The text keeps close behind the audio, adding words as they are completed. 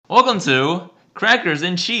Welcome to Crackers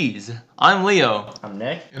and Cheese. I'm Leo. I'm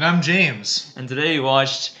Nick. And I'm James. And today we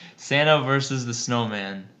watched Santa vs. the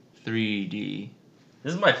Snowman 3D.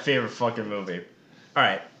 This is my favorite fucking movie.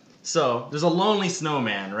 Alright, so there's a lonely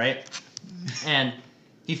snowman, right? And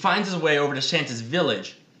he finds his way over to Santa's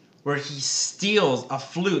village, where he steals a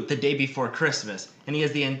flute the day before Christmas. And he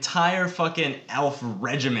has the entire fucking elf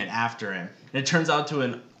regiment after him. And it turns out to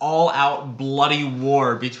an all-out bloody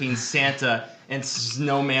war between Santa and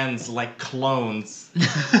Snowman's, like, clones.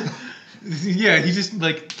 Yeah, he just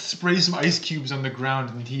like sprays some ice cubes on the ground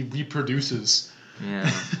and he reproduces. Yeah.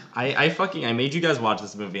 I made you guys watch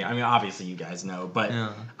this movie. I mean, obviously you guys know, but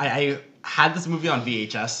Yeah. I had this movie on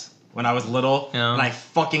VHS when I was little, Yeah. and I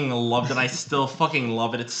fucking loved it. I still fucking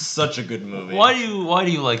love it. It's such a good movie. Why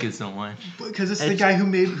do you like it so much? Because it's the guy who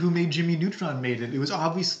made Jimmy Neutron made it. It was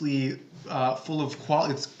obviously full of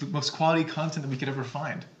quality. It's the most quality content that we could ever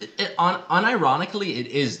find. Unironically, it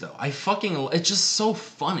is though. It's just so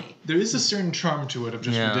funny. There is a certain charm to it of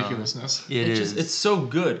just Yeah. ridiculousness. It's so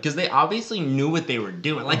good because they obviously knew what they were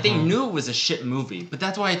doing. Like they knew it was a shit movie, but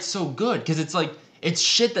that's why it's so good because it's like it's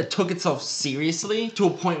shit that took itself seriously to a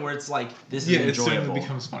point where it's like this is Yeah, it enjoyable. certainly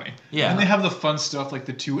becomes funny. Yeah. And they have the fun stuff like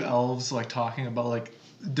the two elves like talking about like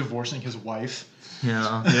divorcing his wife.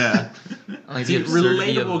 Yeah. Yeah. Like See, the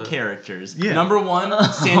absurdity of relatable the- characters. Yeah. Number one,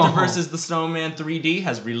 Santa vs. the Snowman 3D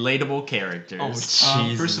has relatable characters. Oh,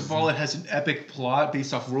 Jesus. First of all, it has an epic plot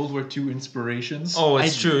based off World War II inspirations. Oh,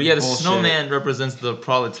 it's I- true. Yeah, the bullshit. snowman represents the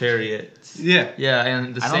proletariat. Yeah. Yeah,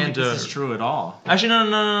 and the I don't Santa. think this is true at all. Actually,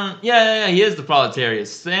 no. Yeah, he is the proletariat.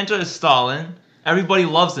 Santa is Stalin. Everybody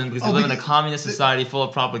loves him because they Oh, live in a communist society full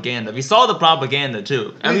of propaganda. We saw the propaganda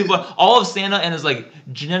too. Everybody, all of Santa and his like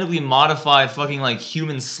genetically modified fucking like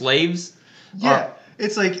human slaves. Yeah,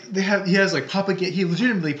 it's like he has like propaganda. He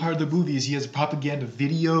legitimately part of the movies. He has propaganda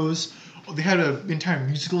videos. They had an entire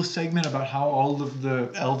musical segment about how all of the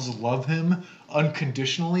elves love him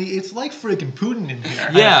unconditionally. It's like freaking Putin in here.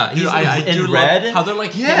 Yeah, Dude, he's I in do red. love how they're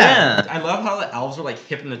like Yeah. I love how the elves are like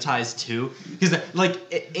hypnotized too, because like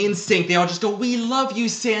in sync they all just go, "We love you,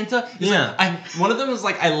 Santa." It's Yeah. like, one of them is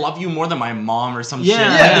like, "I love you more than my mom" or some Yeah,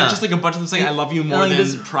 shit. yeah. Like, just like a bunch of them saying, "I love you more like than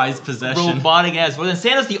this prized possession." Robotic ass. But then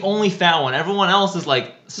Santa's the only fat one. Everyone else is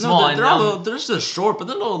like small. No, and they're now- all they're just short, but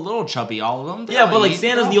they're little chubby. All of them. They're yeah, all but like eat-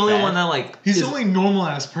 Santa's they're the all only fat. one that like. He's is- the only normal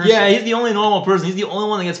ass person. Yeah, he's the only normal person. He's the only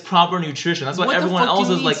one that gets proper nutrition. That's why What the everyone fuck do else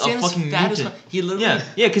you is mean like a Santa's fucking fat as mutant. fuck? He literally.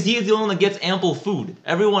 Yeah, because he is the only one that gets ample food.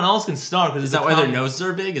 Everyone else can starve. Is that why their noses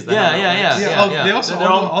are big? Is that Yeah, how that yeah, works? Yeah, they also They're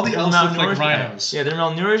all the elves look like malnourished. rhinos. Yeah, they're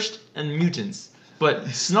malnourished and mutants. But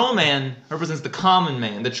Snowman represents the common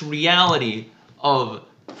man, the reality of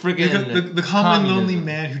freaking The common communism. lonely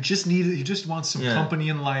man who just wants some Yeah. company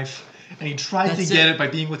in life, and he tried That's to get it. it by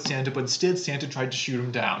being with Santa, but instead Santa tried to shoot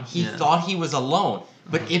him down. He Yeah. thought he was alone.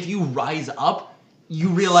 But if you rise up, you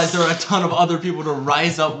realize there are a ton of other people to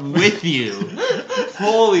rise up with you.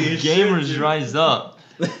 Holy shit, gamers dude. rise up.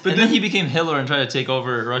 But then he became Hitler and tried to take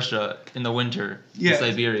over Russia in the winter Yeah. in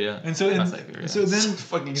Siberia. And so, Not Siberia.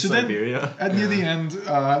 Fucking so Siberia. Then, near the end,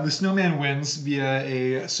 the snowman wins via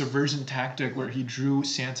a subversion tactic where he drew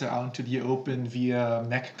Santa out into the open via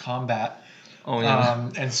mech combat, Oh yeah.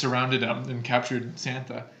 and surrounded him and captured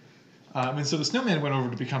Santa. And so the snowman went over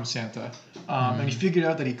to become Santa, and he figured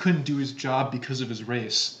out that he couldn't do his job because of his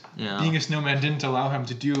race. Yeah. Being a snowman didn't allow him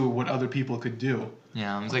to do what other people could do.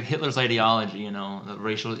 Yeah, it's like Hitler's ideology, you know, the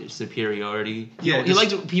racial superiority. Yeah,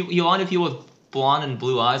 he wanted people with blonde and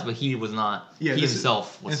blue eyes, but he was not. Yeah, he this-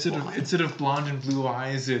 himself was blonde. Instead of blonde and blue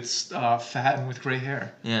eyes, it's fat and with gray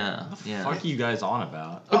hair. Yeah, yeah. What are you guys on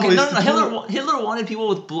about? Okay, Oh, no, it's no, the Hitler wanted people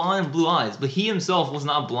with blonde and blue eyes, but he himself was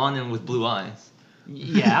not blonde and with blue eyes.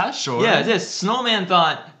 Yeah, sure. Yeah, this Snowman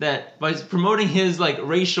thought that by promoting his like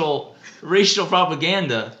racial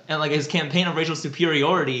propaganda and like his campaign of racial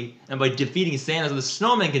superiority, and by defeating Santa so the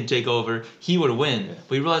Snowman can take over, he would win.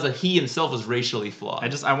 But he realized that he himself was racially flawed.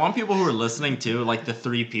 I want people who are listening too, like the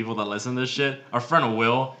 3 people that listen to this shit. Our friend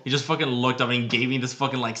Will, he just fucking looked up and gave me this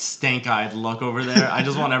fucking like stank-eyed look over there. I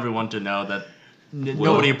just want everyone to know that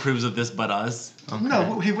nobody approves of this but us. Okay.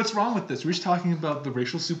 No, hey, what's wrong with this? We're just talking about the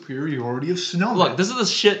racial superiority of snowmen. Look, this is the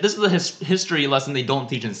shit. This is the history lesson they don't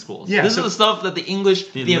teach in schools. Yeah, this so- is the stuff that the English,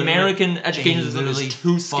 the literally- American education system is literally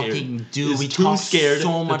too scared. fucking do. Is We too talk scared so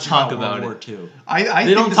to much talk about about World it. War II. I They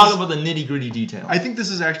think don't this talk is- about the nitty gritty details. I think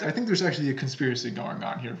there's actually a conspiracy going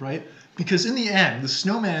on here, right? Because in the end, the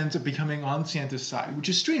snowman ends up becoming on Santa's side, which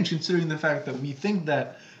is strange considering the fact that we think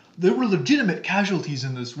that there were legitimate casualties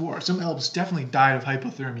in this war. Some elves definitely died of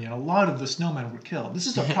hypothermia, and a lot of the snowmen were killed. This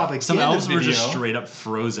is a propaganda Some elves video. were just straight up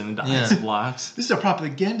frozen into Yeah. ice blocks. This is a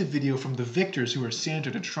propaganda video from the victors who are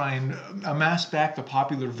Santa to try and amass back the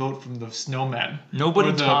popular vote from the snowmen. Nobody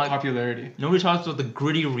or the talk- popularity. Nobody talks about the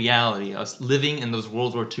gritty reality of living in those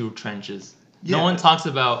World War II trenches. Yeah. No one talks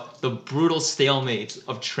about the brutal stalemate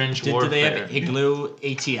of trench Did warfare. they have igloo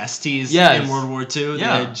ATSTs Yes. in World War II? They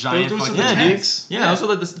Yeah. had giant Those were fucking the Yeah, tanks. dude. Yeah, also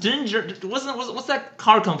like this. What's that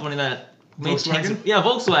car company that makes Volkswagen? tanks? Yeah,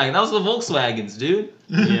 Volkswagen. That was the Volkswagens, dude.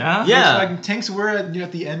 Yeah? Yeah. Volkswagen tanks were at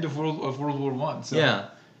the end of World War One. So. Yeah.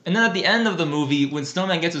 And then at the end of the movie, when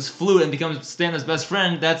Snowman gets his flute and becomes Santa's best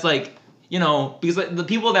friend, that's like, because like the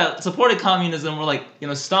people that supported communism were like,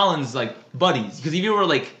 Stalin's like buddies. Because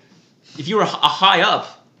if you were a high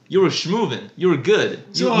up, you were schmoovin'. You were good.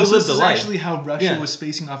 You So, lived this the is life. actually how Russia Yeah. was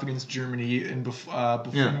facing off against Germany in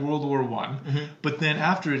Yeah. World War One. Mhm. But then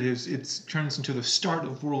after it turns into the start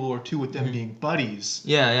of World War Two with them being buddies.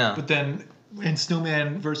 Yeah, yeah. But then in Santa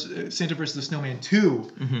versus the Snowman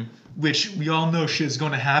 2, Mhm. which we all know shit is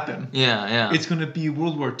going to happen. Yeah, yeah. It's going to be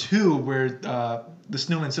World War II where the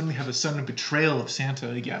snowmen suddenly have a sudden betrayal of Santa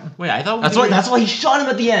again. Wait, I thought That's why he shot him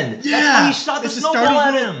at the end. Yeah, That's why he shot the it's snowball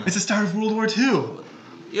start at of, him. It's the start of World War II.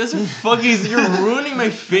 You guys are fucking. You're ruining my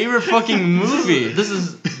favorite fucking movie. This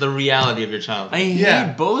is the reality of your childhood. I hate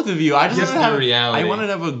Yeah. both of you. I just Yes, wanted to the have, reality. I wanted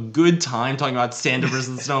to have a good time talking about Santa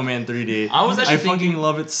vs. the Snowman 3D. I was actually fucking thinking-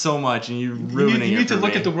 love it so much, and you're You ruining need, you need it to for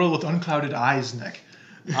look me. at the world with unclouded eyes, Nick.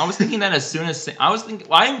 I was thinking that as soon as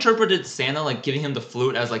I interpreted Santa like giving him the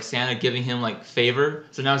flute as like Santa giving him like favor.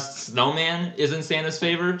 So now Snowman is in Santa's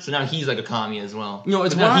favor. So now he's like a commie as well. No,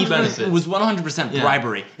 it's So now 100%, it was 100% Yeah.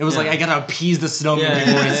 bribery. It was Yeah. like, I gotta appease the snowman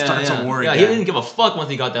before he starts a war Yeah, again. he didn't give a fuck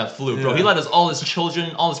once he got that flute, bro. Yeah. He let all his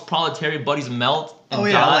children, all his proletariat buddies melt and Oh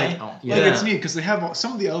yeah, die. like, Oh, like yeah. it's neat because they have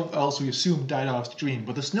some of the elves we assume died off screen,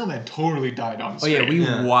 but the snowman totally died on Oh screen. yeah, we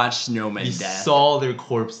Yeah. watched snowmen You death. saw their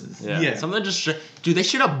corpses. Yeah. Yeah. Some of them just dude, they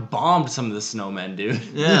should have bombed some of the snowmen, dude.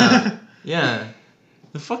 Yeah. Yeah.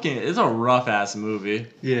 The fucking it's a rough ass movie.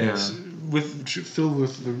 Yes, filled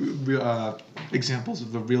with the examples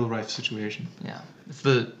of the real life situation. Yeah. It's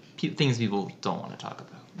the things people don't want to talk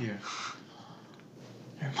about. Yeah.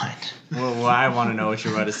 Never mind. Well, I want to know what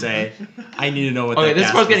you're about to say. I need to know what. Okay, that this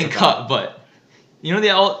gasp part's was getting about. cut, but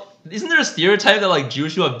isn't there a stereotype that like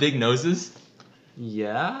Jewish people have big noses?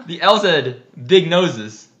 Yeah. The elves had big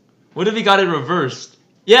noses. What if he got it reversed?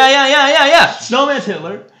 Yeah. Snowman's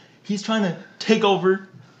Hitler. He's trying to take over.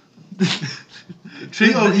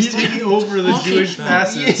 He's taking over the Jewish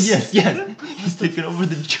masses. Yes. He's taking over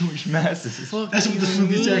the Jewish masses. That's what this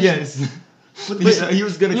movie's actually. Yes. But, He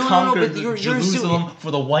was gonna No, conquer but you're Jerusalem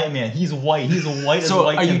for the white man. He's white. He's white as So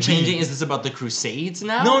white are you can changing? be. Is this about the Crusades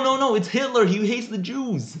now? No. It's Hitler. He hates the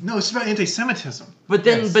Jews. no, it's about anti-Semitism. But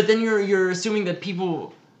then, Yes. you're assuming that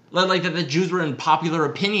people like that the Jews were in popular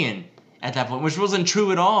opinion at that point, which wasn't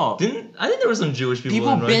true at all. I think there were some Jewish people.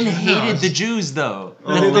 People in been Russia. hated No, the Jews though.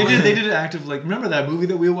 Oh, They did an active remember that movie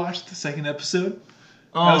that we watched, the second episode?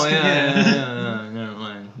 Oh was- yeah. Never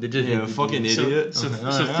mind. They did Yeah, hate the fucking Jews. idiot. So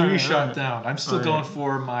Okay. theory shot down. I'm still Alright. going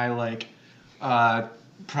for my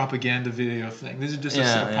propaganda video thing. This is just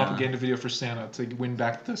Yeah, a yeah. propaganda video for Santa to win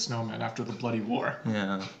back the snowman after the bloody war.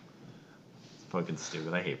 Yeah. Fucking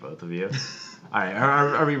stupid. I hate both of you. All right,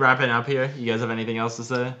 are we wrapping up here? You guys have anything else to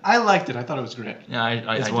say? I liked it. I thought it was great. Yeah,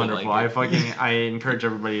 I It's did wonderful. Like it. I encourage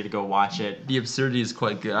everybody to go watch it. The absurdity is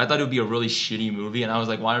quite good. I thought it would be a really shitty movie, and I was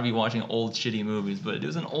like, why are we watching old shitty movies? But it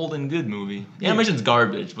was an old and good movie. The animation's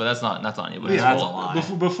garbage, but that's not anybody's Yeah, that's fault. a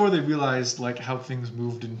lie. Before they realized how things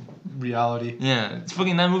moved in reality. Yeah, it's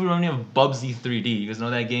fucking that movie reminded me of Bubsy 3D. You guys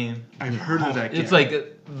know that game? I've heard of that game. It's like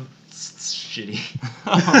it's shitty.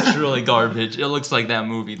 It's really garbage. It looks like that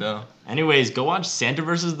movie though. Anyways, go watch Santa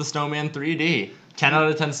vs. the Snowman 3D. 10 out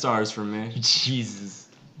of 10 stars from me. Jesus.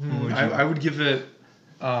 I would give it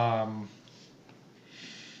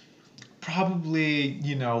probably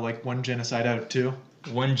one genocide out of 2.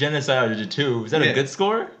 One genocide out of 2. Is that Yeah. a good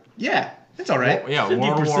score? Yeah, it's all right. Yeah,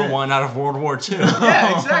 World War 50%. One out of World War Two.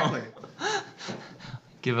 Yeah, exactly.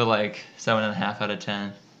 Give it like 7.5 out of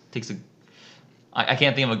 10. Takes a. I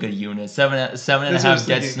can't think of a good unit. 7.5 That's what I was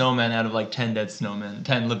dead thinking. snowmen out of like 10 dead snowmen.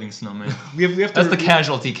 10 living snowmen. We have to. That's the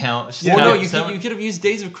casualty count. Well, no, you Seven- could have used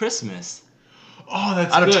Days of Christmas. Oh,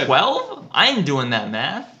 that's out good. of 12? I ain't doing that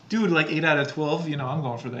math. Dude, 8 out of 12. I'm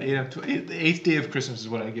going for that. 8 out of 12. The 8th day of Christmas is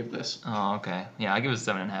what I give this. Oh, okay. Yeah, I give it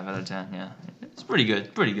 7.5 out of 10. Yeah, it's pretty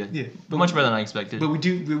good. Pretty good. Yeah, but much better than I expected. But we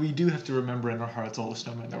do have to remember in our hearts all the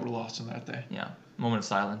snowmen that were lost on that day. Yeah, moment of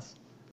silence.